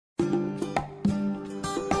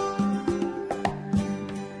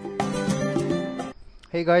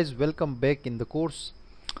Hey guys, welcome back in the course.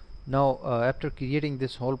 Now after creating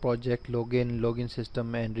this whole project, login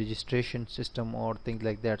system and registration system or things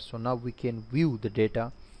like that, so now we can view the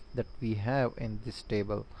data that we have in this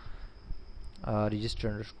table, register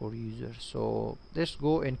underscore user. So let's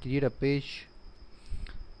go and create a page,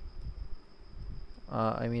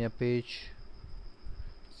 a page,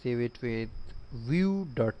 save it with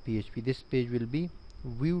view.php. This page will be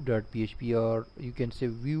view.php, or you can say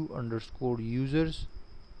view underscore users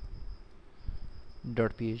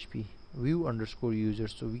 .php, view underscore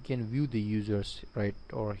users, so we can view the users right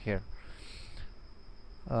over here.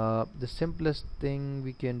 The simplest thing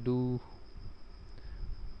we can do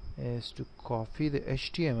is to copy the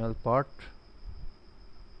HTML part,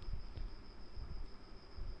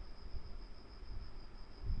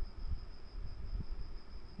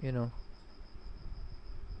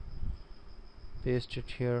 paste it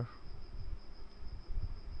here,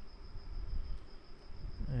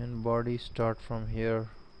 and body start from here,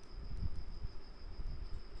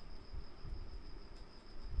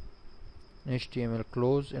 HTML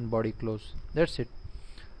close and body close. That's it.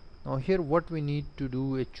 Now here what we need to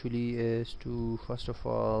do actually is to first of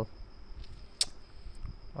all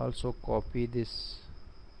also copy this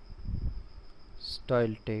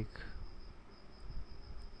style tag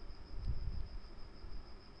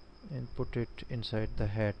and put it inside the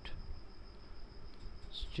head.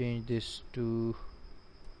 Let's change this to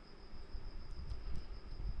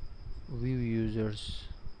view users,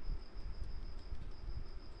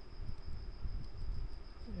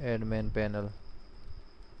 admin panel.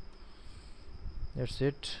 That's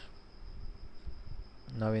it.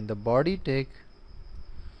 Now in the body tag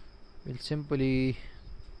we'll simply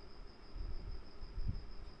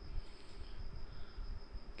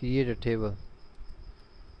create a table.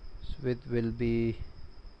 Width will be,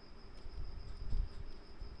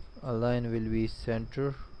 align will be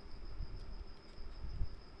center,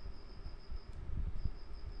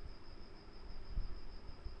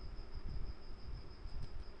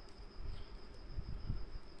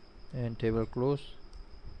 and table close.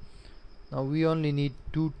 Now we only need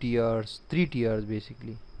three TRs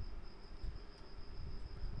basically.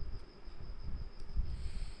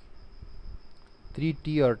 Three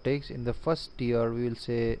TR tags. In the first TR we will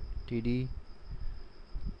say TD,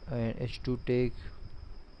 and H2 tag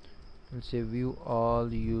we'll say view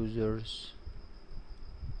all users,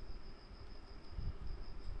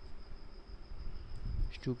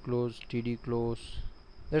 H2 close, TD close.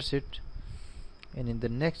 That's it. And in the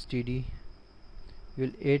next TD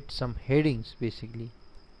we'll add some headings basically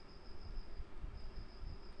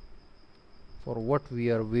for what we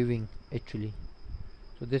are viewing actually.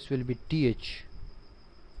 So this will be TH,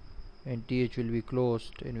 and TH will be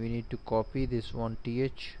closed, and we need to copy this one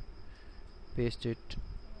TH, paste it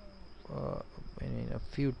in a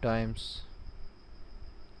few times.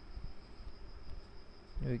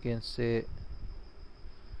 We can say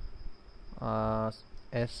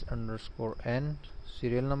S underscore N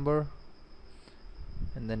serial number,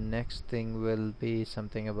 and the next thing will be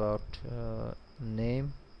something about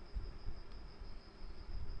name,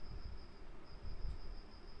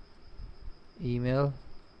 email,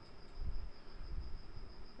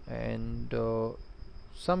 and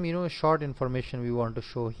some short information we want to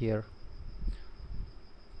show here,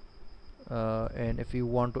 and if you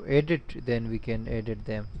want to edit, then we can edit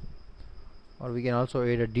them, or we can also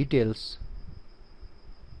add a details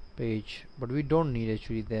page, but we don't need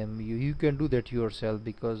actually them. You can do that yourself,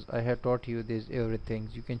 because I have taught you this everything.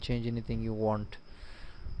 You can change anything you want.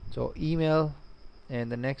 So email,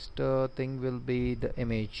 and the next thing will be the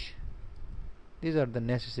image. These are the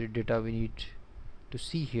necessary data we need to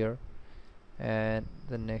see here, and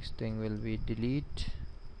the next thing will be delete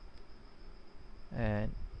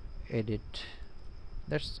and edit.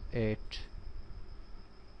 That's it.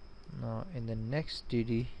 Now in the next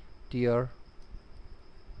TR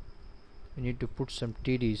we need to put some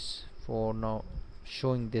TDs for now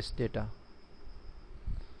showing this data.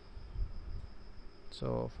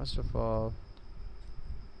 So first of all,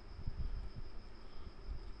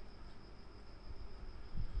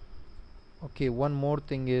 okay, one more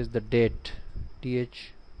thing is the date,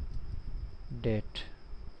 TH date.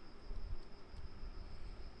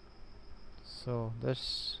 So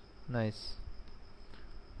that's nice.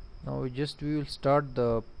 Now we will start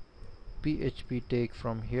the PHP tag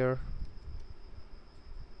from here,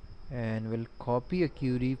 and we'll copy a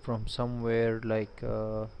query from somewhere, like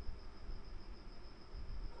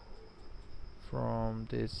from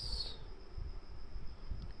this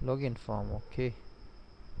login form. Okay,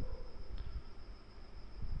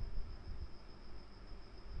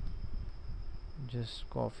 just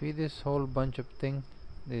copy this whole bunch of thing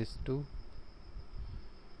these two,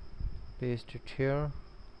 paste it here,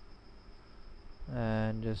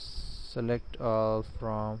 and just select all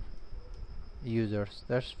from users.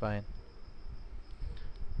 That's fine.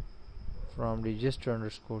 From register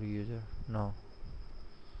underscore user. No.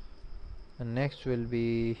 And next will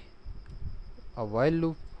be a while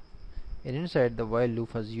loop, and inside the while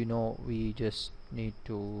loop, as you know, we just need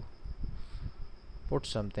to put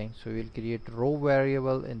something. So we'll create row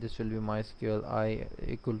variable, and this will be MySQL I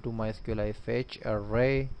equal to MySQL I fetch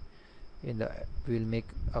array. In the we'll make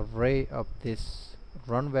array of this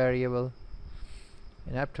run variable,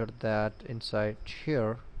 and after that inside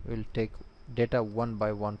here we'll take data one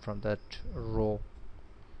by one from that row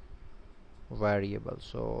variable.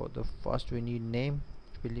 So the first we need name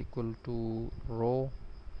will equal to row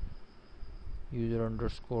user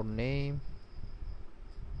underscore name.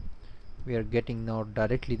 We are getting now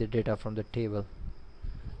directly the data from the table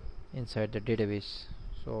inside the database,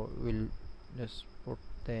 so we'll just put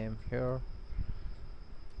them here.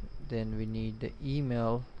 Then we need the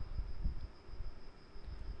email,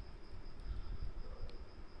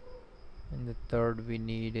 and the third we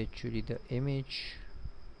need actually the image.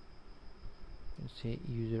 Say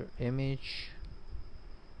user image,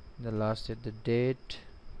 the last is the date,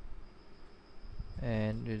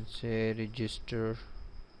 and we'll say register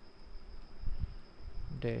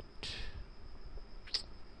date.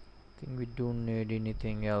 I think we don't need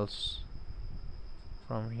anything else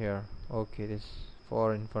from here. Okay, this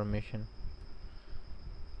for information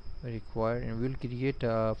required, and we'll create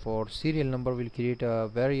for serial number we'll create a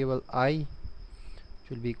variable I, which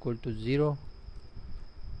will be equal to 0,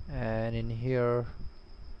 and in here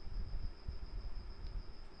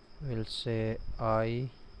we'll say I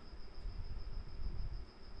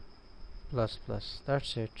plus plus.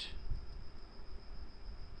 That's it.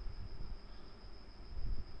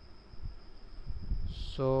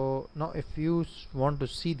 So now if you want to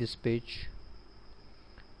see this page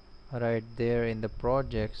right there in the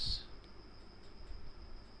projects,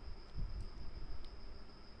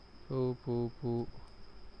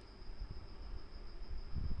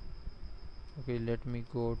 okay, let me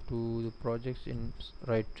go to the projects in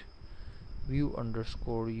right view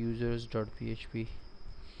underscore users dot php.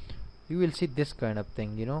 You will see this kind of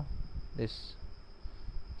thing, you know, this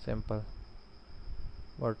sample,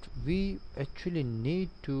 but we actually need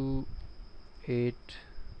to add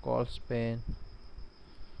call span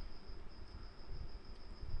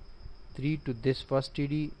 3 to this first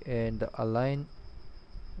td, and the align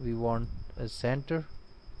we want a center.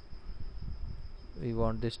 We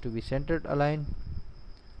want this to be centered align,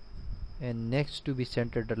 and next to be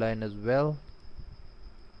centered align as well,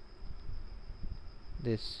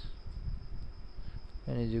 this,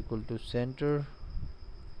 and is equal to center,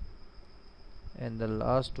 and the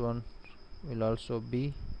last one will also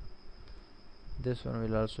be, this one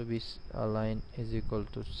will also be align is equal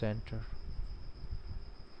to center.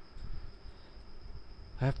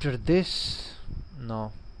 After this,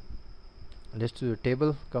 now let's do the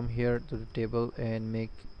table. Come here to the table and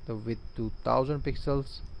make the width to 1000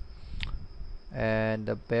 pixels, and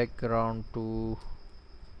the background to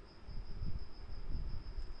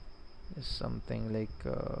is something like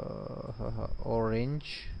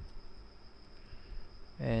orange.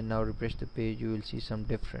 And now refresh the page, you will see some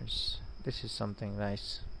difference. This is something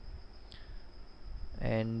nice.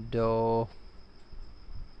 And oh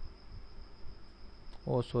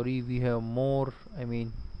sorry, we have more, I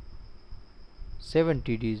mean 7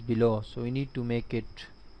 TDs below, so we need to make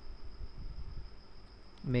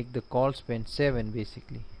the call span 7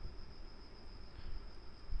 basically,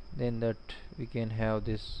 then that we can have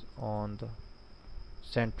this on the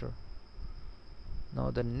center.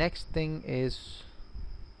 Now the next thing is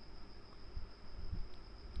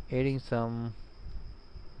adding some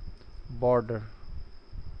border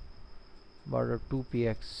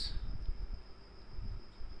 2px.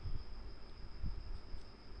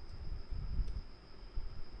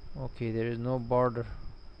 Okay, there is no border.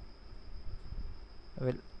 I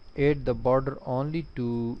will add the border only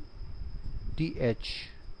to th.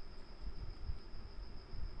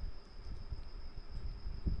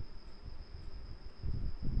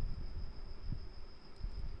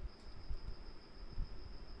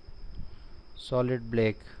 Solid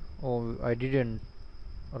black. Oh, I didn't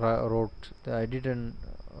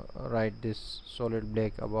write this solid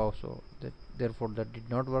black above, so therefore that did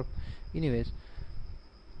not work. Anyways,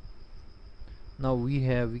 now we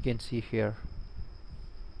can see here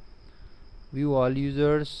view all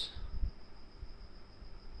users,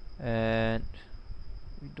 and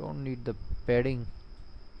we don't need the padding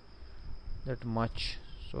that much,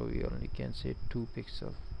 so we only can say 2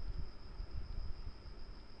 pixel.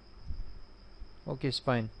 Okay, it's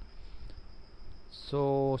fine.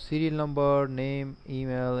 So serial number, name,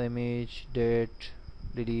 email, image, date,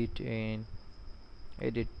 delete and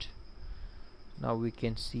edit. Now we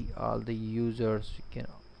can see all the users. We can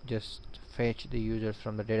just fetch the users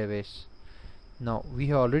from the database. Now we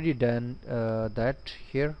have already done that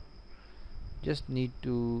here. Just need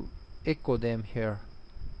to echo them here.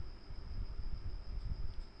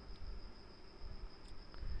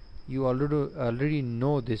 You already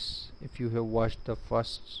know this if you have watched the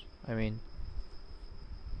first, the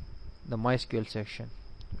MySQL section.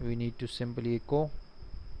 We need to simply echo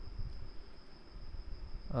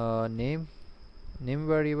name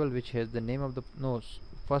variable, which has the name of the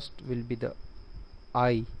first will be the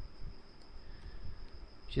I,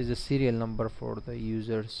 which is the serial number for the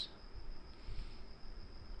users,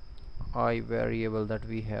 I variable that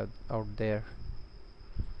we have out there.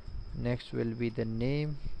 Next will be the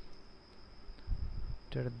name.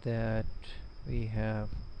 After that we have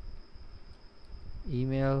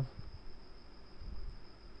email,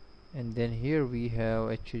 and then here we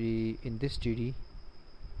have actually in this DD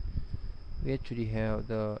we actually have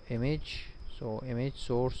the image. So image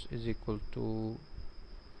source is equal to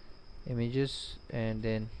images and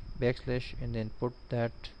then backslash and then put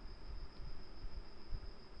that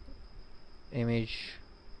image,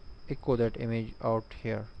 echo that image out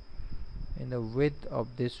here, and the width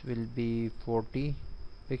of this will be 40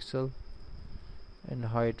 pixel and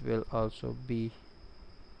height will also be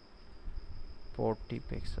 40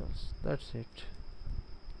 pixels. That's it.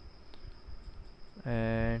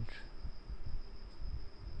 And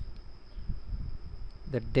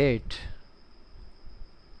the date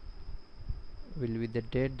will be the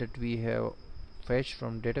date that we have fetched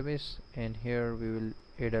from database, and here we will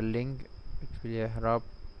add a link which will be wrap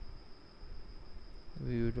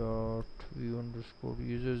view underscore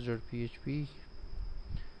users.php.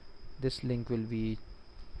 This link will be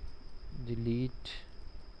delete,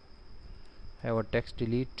 have a text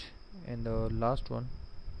delete, and the last one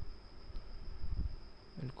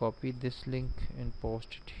will copy this link and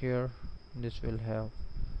post it here. This will have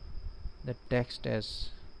the text as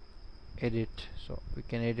edit, so we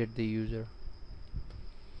can edit the user.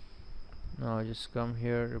 Now just come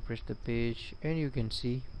here, refresh the page, and you can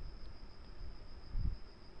see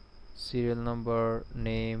serial number,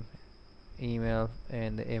 name, email,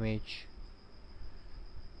 and the image.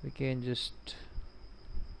 We can just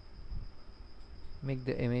make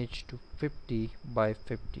the image to 50 by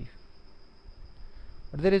 50.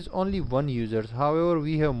 But there is only one user. However,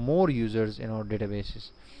 we have more users in our databases.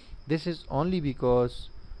 This is only because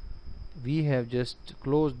we have just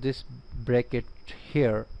closed this bracket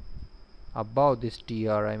here above this tr,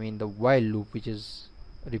 the while loop which is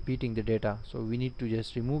repeating the data. So we need to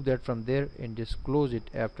just remove that from there and just close it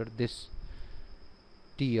after this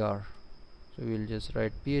tr. So we'll just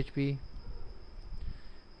write PHP,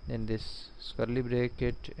 then this curly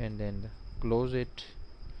bracket, and then close it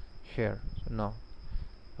here. So now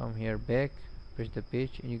come here, back, press the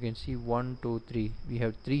page, and you can see 1 2 3, we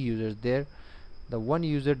have 3 users there. The one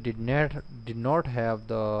user did not have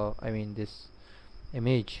the this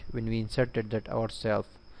image when we inserted that ourselves.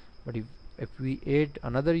 But if we add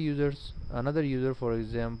another user, for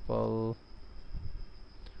example,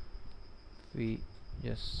 we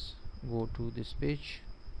just go to this page,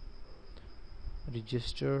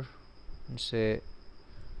 register, and say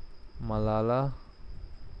Malala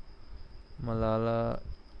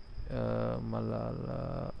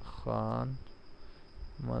Khan,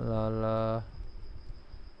 Malala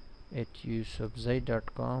at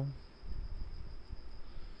usubsite.com,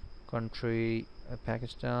 country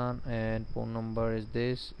Pakistan, and phone number is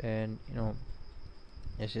this, and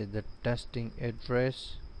this is the testing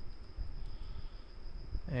address,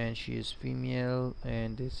 and she is female,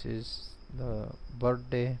 and this is the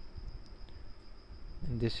birthday,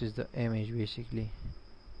 and this is the image basically.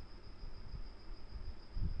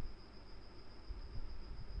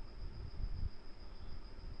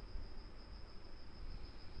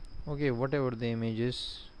 Okay, whatever the image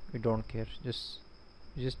is, we don't care, just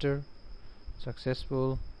register,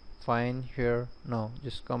 successful, fine. Here now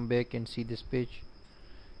just come back and see this page,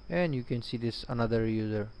 and you can see this another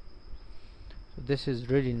user. So this is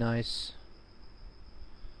really nice.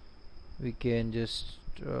 We can just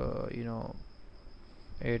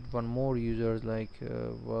add one more users like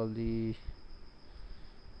Wali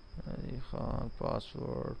Khan,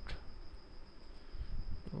 password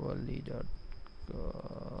wali.com,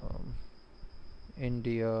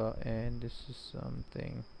 India, and this is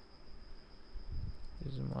something,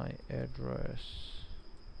 this is my address,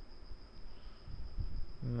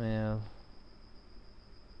 mail,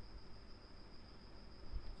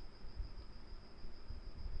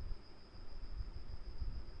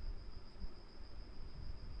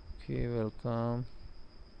 Okay, welcome.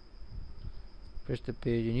 Press the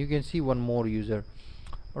page and you can see one more user.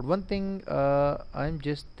 But one thing I'm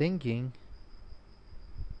just thinking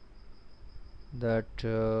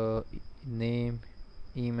that name,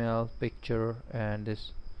 email, picture, and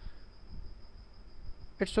this,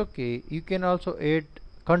 it's okay. You can also add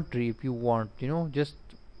country if you want, just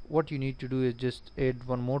what you need to do is just add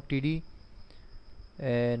one more td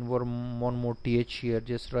and one more th here.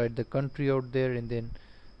 Just write the country out there and then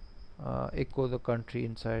echo the country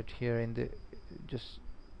inside here in the, just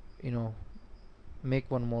make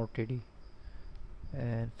one more td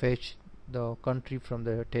and fetch the country from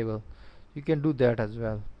the table. You can do that as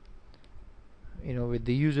well. With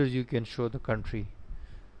the users you can show the country,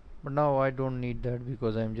 but now I don't need that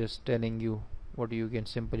because I'm just telling you what you can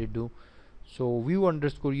simply do. So view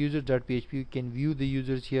underscore users.php, you can view the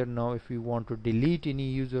users here. Now if we want to delete any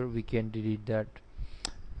user, we can delete that,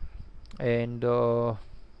 and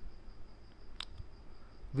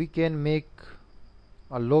we can make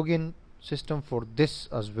a login system for this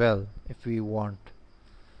as well if we want.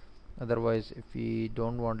 Otherwise, if we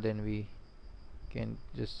don't want, then we can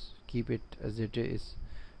just keep it as it is.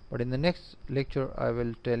 But in the next lecture I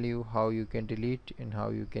will tell you how you can delete and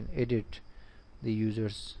how you can edit the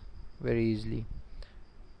users very easily.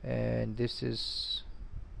 And this is,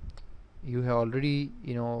 you have already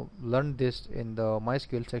learned this in the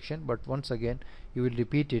MySQL section, but once again you will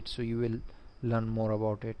repeat it, so you will learn more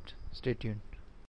about it. Stay tuned.